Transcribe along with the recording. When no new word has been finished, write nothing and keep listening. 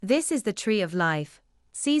This is the Tree of Life,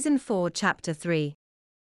 Season 4, Chapter 3.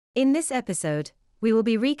 In this episode, we will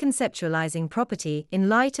be reconceptualizing property in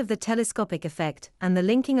light of the telescopic effect and the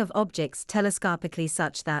linking of objects telescopically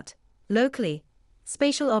such that, locally,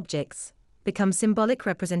 spatial objects become symbolic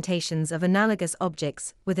representations of analogous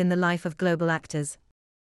objects within the life of global actors.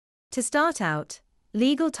 To start out,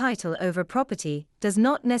 legal title over property does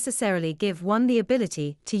not necessarily give one the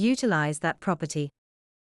ability to utilize that property.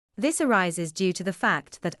 This arises due to the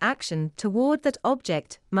fact that action toward that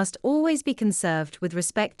object must always be conserved with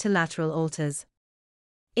respect to lateral alters.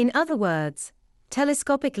 In other words,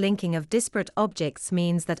 telescopic linking of disparate objects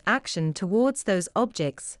means that action towards those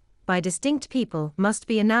objects, by distinct people, must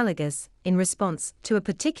be analogous in response to a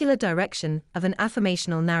particular direction of an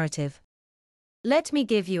affirmational narrative. Let me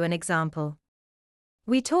give you an example.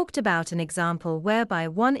 We talked about an example whereby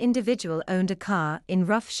one individual owned a car in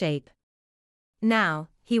rough shape. Now,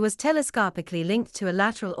 he was telescopically linked to a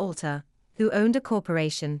lateral alter, who owned a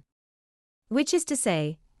corporation. Which is to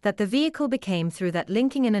say, that the vehicle became through that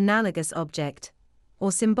linking an analogous object, or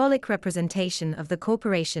symbolic representation of the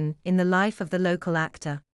corporation in the life of the local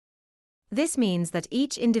actor. This means that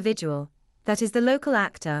each individual, that is the local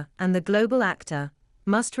actor and the global actor,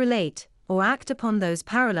 must relate or act upon those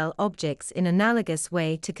parallel objects in analogous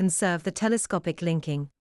way to conserve the telescopic linking.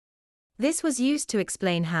 This was used to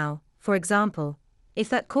explain how, for example, if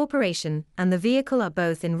that corporation and the vehicle are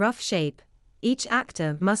both in rough shape, each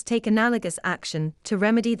actor must take analogous action to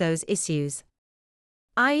remedy those issues.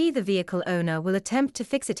 I.e., the vehicle owner will attempt to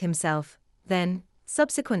fix it himself, then,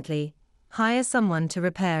 subsequently, hire someone to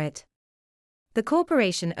repair it. The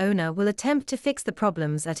corporation owner will attempt to fix the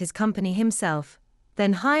problems at his company himself,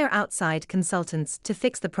 then hire outside consultants to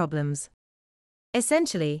fix the problems.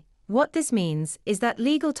 Essentially, what this means is that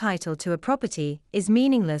legal title to a property is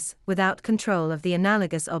meaningless without control of the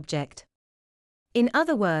analogous object. In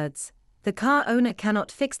other words, the car owner cannot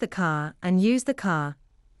fix the car and use the car,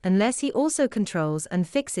 unless he also controls and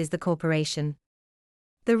fixes the corporation.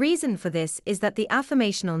 The reason for this is that the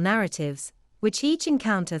affirmational narratives, which each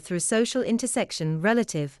encounter through social intersection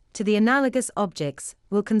relative to the analogous objects,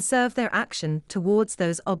 will conserve their action towards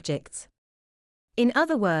those objects. In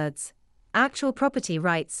other words, actual property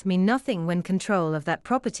rights mean nothing when control of that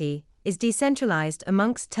property is decentralized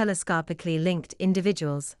amongst telescopically linked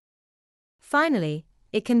individuals. Finally,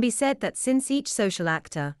 it can be said that since each social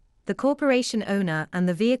actor, the corporation owner and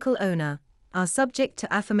the vehicle owner, are subject to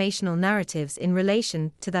affirmational narratives in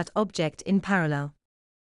relation to that object in parallel,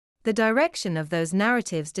 the direction of those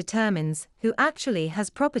narratives determines who actually has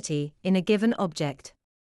property in a given object.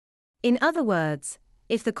 In other words,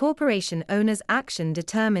 if the corporation owner's action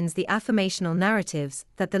determines the affirmational narratives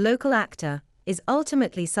that the local actor is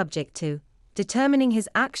ultimately subject to, determining his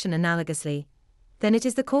action analogously, then it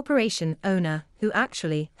is the corporation owner who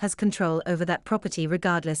actually has control over that property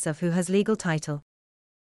regardless of who has legal title.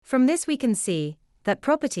 From this we can see that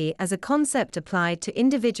property as a concept applied to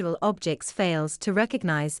individual objects fails to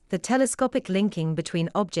recognize the telescopic linking between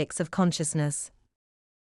objects of consciousness.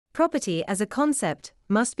 Property as a concept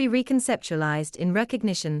must be reconceptualized in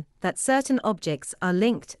recognition that certain objects are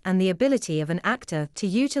linked, and the ability of an actor to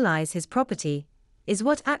utilize his property is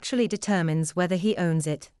what actually determines whether he owns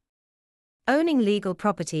it. Owning legal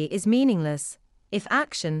property is meaningless if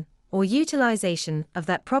action or utilization of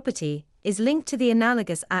that property is linked to the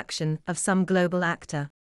analogous action of some global actor.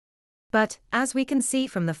 But, as we can see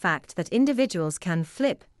from the fact that individuals can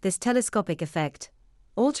flip this telescopic effect,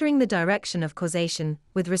 altering the direction of causation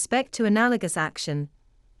with respect to analogous action,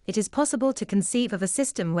 it is possible to conceive of a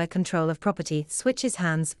system where control of property switches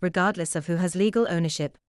hands regardless of who has legal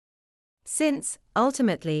ownership. Since,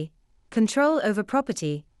 ultimately, control over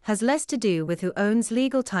property has less to do with who owns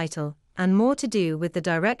legal title and more to do with the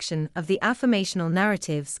direction of the affirmational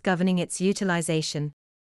narratives governing its utilization.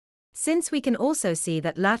 Since we can also see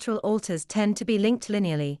that lateral alters tend to be linked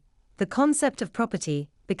linearly, the concept of property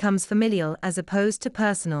becomes familial as opposed to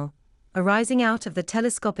personal, arising out of the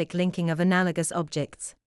telescopic linking of analogous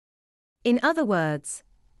objects. In other words,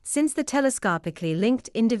 since the telescopically linked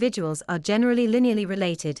individuals are generally linearly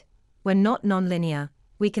related, when not nonlinear,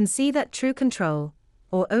 we can see that true control,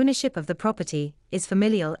 or ownership of the property, is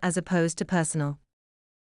familial as opposed to personal.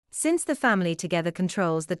 Since the family together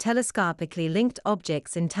controls the telescopically linked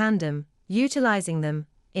objects in tandem, utilizing them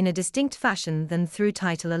in a distinct fashion than through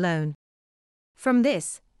title alone. From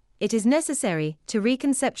this, it is necessary to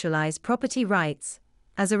reconceptualize property rights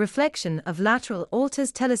as a reflection of lateral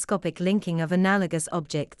alters telescopic linking of analogous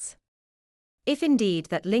objects. If indeed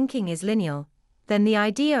that linking is lineal, then the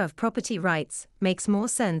idea of property rights makes more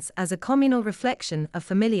sense as a communal reflection of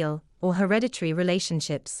familial or hereditary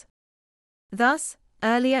relationships. Thus,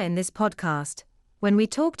 earlier in this podcast, when we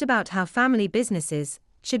talked about how family businesses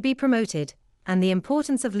should be promoted and the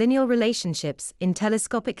importance of lineal relationships in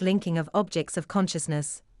telescopic linking of objects of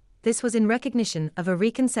consciousness. This was in recognition of a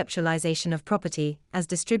reconceptualization of property as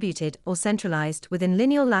distributed or centralized within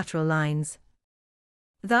lineal lateral lines.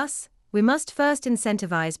 Thus, we must first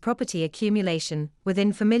incentivize property accumulation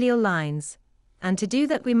within familial lines, and to do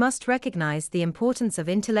that we must recognize the importance of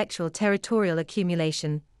intellectual territorial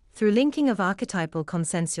accumulation through linking of archetypal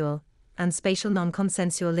consensual and spatial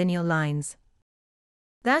non-consensual lineal lines.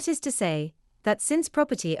 That is to say, that since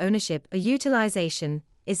property ownership or utilization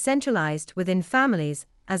is centralized within families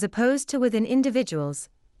as opposed to within individuals,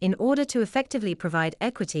 in order to effectively provide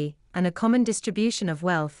equity and a common distribution of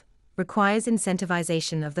wealth, requires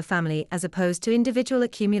incentivization of the family as opposed to individual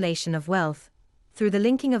accumulation of wealth, through the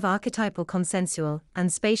linking of archetypal consensual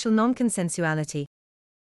and spatial non-consensuality.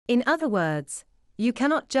 In other words, you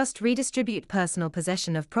cannot just redistribute personal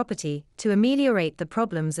possession of property to ameliorate the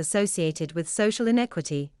problems associated with social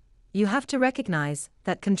inequity. You have to recognize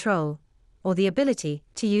that control, or the ability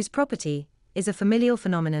to use property, is a familial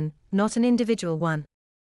phenomenon, not an individual one.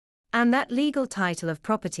 And that legal title of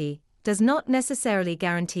property does not necessarily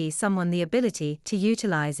guarantee someone the ability to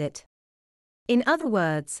utilize it. In other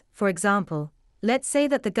words, for example, let's say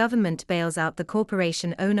that the government bails out the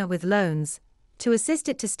corporation owner with loans to assist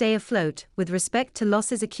it to stay afloat with respect to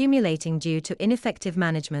losses accumulating due to ineffective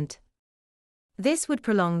management. This would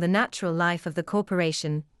prolong the natural life of the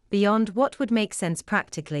corporation beyond what would make sense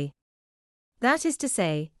practically. That is to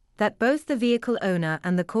say, that both the vehicle owner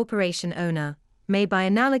and the corporation owner may by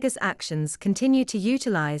analogous actions continue to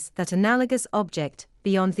utilize that analogous object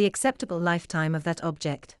beyond the acceptable lifetime of that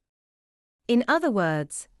object. In other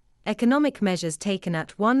words, economic measures taken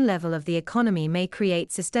at one level of the economy may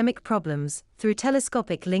create systemic problems through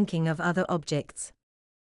telescopic linking of other objects.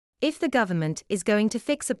 If the government is going to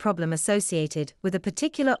fix a problem associated with a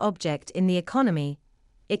particular object in the economy,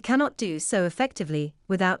 it cannot do so effectively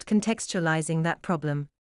without contextualizing that problem.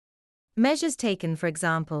 Measures taken, for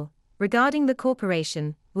example, regarding the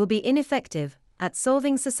corporation, will be ineffective at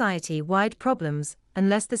solving society-wide problems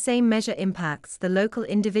unless the same measure impacts the local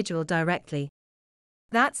individual directly.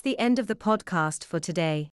 That's the end of the podcast for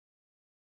today.